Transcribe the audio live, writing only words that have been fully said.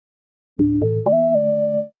Good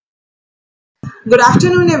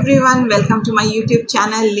afternoon everyone. Welcome to my YouTube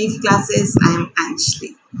channel Leaf Classes. I am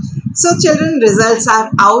Anjali. So children, results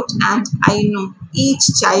are out and I know each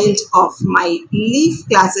child of my Leaf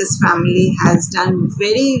Classes family has done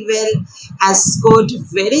very well, has scored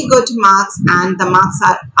very good marks, and the marks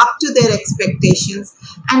are up to their expectations,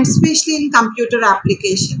 and especially in computer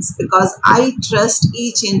applications, because I trust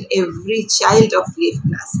each and every child of Leaf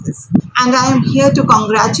Classes. And I am here to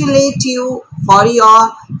congratulate you for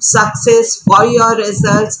your success, for your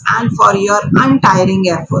results, and for your untiring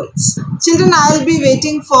efforts. Children, I will be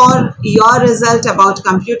waiting for your result about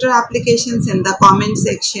computer applications in the comment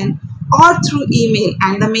section or through email,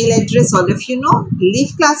 and the mail address all of you know,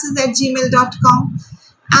 leafclasses@gmail.com.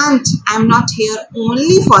 And I am not here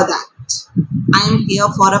only for that. I am here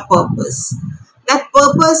for a purpose. That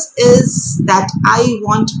purpose is that I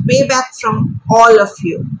want payback from all of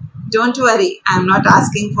you. Don't worry, I am not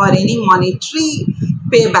asking for any monetary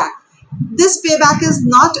payback. This payback is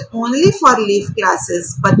not only for Leaf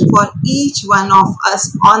Classes but for each one of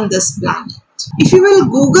us on this planet. If you will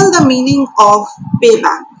Google the meaning of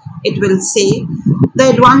payback, it will say the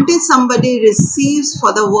advantage somebody receives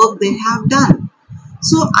for the work they have done.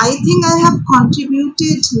 So I think I have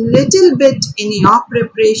contributed little bit in your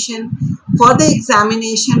preparation for the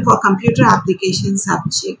examination for computer application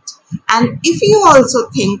subject. And if you also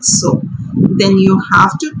think so, then you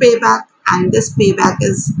have to pay back, and this payback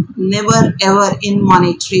is never ever in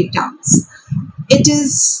monetary terms. It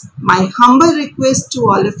is my humble request to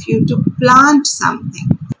all of you to plant something.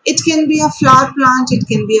 It can be a flower plant, it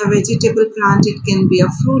can be a vegetable plant, it can be a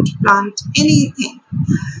fruit plant, anything.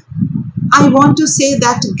 I want to say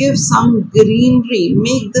that give some greenery,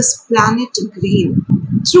 make this planet green.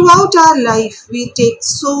 Throughout our life, we take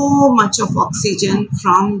so much of oxygen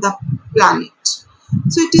from the planet.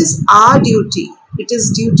 So it is our duty, it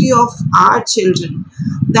is duty of our children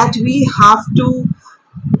that we have to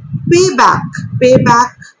pay back. Pay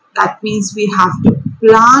back, that means we have to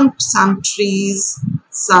plant some trees,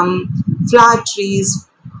 some flower trees,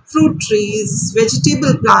 fruit trees,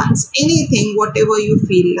 vegetable plants, anything, whatever you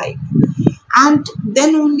feel like. And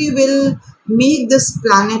then only we'll make this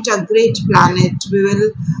planet a great planet. We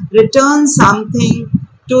will return something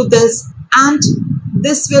to this, and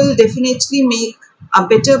this will definitely make a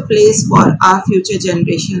better place for our future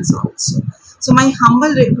generations also. So my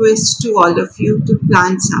humble request to all of you to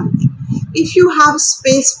plant something. If you have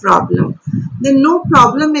space problem, then no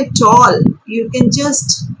problem at all. You can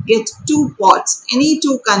just get 2 pots, any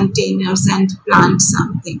 2 containers, and plant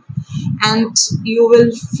something. And you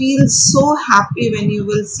will feel so happy when you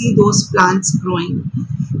will see those plants growing.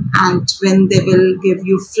 And when they will give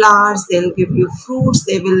you flowers, they will give you fruits,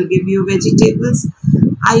 they will give you vegetables.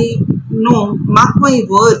 I know, mark my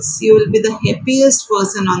words, you will be the happiest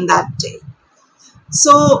person on that day.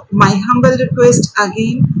 So my humble request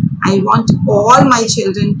again, I want all my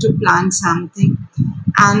children to plant something,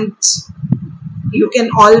 and you can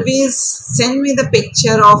always send me the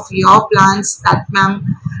picture of your plants that ma'am,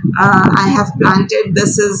 I have planted,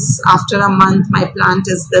 this is after a month my plant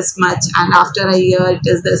is this much, and after a year it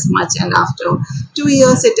is this much, and after 2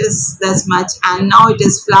 years it is this much, and now it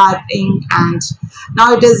is flowering, and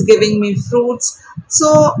now it is giving me fruits.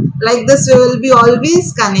 So like this we will be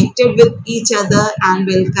always connected with each other and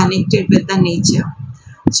will connected with the nature.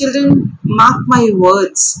 Children, mark my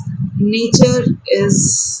words, nature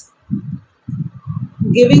is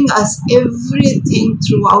giving us everything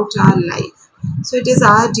throughout our life. So it is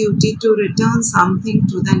our duty to return something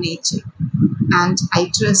to the nature. And I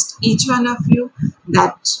trust each one of you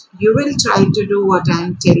that you will try to do what I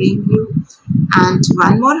am telling you. And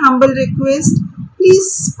one more humble request,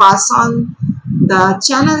 please pass on the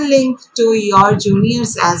channel link to your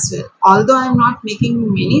juniors as well. Although I am not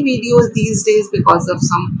making many videos these days because of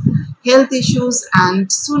some health issues,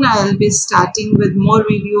 and soon I will be starting with more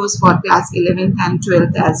videos for class 11th and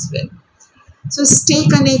 12th as well. So stay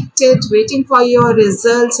connected, waiting for your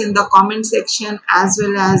results in the comment section as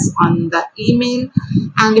well as on the email.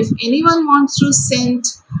 And if anyone wants to send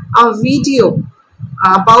a video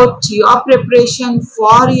about your preparation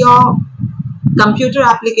for your computer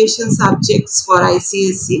application subjects for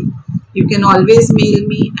ICSE, you can always mail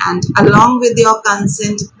me, and along with your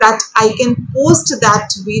consent that I can post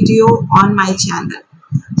that video on my channel.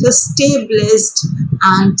 So stay blessed,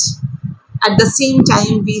 and at the same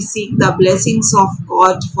time we seek the blessings of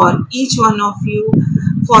God for each one of you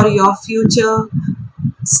for your future.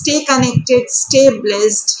 Stay connected, stay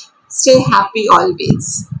blessed, stay happy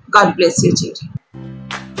always. God bless you, children.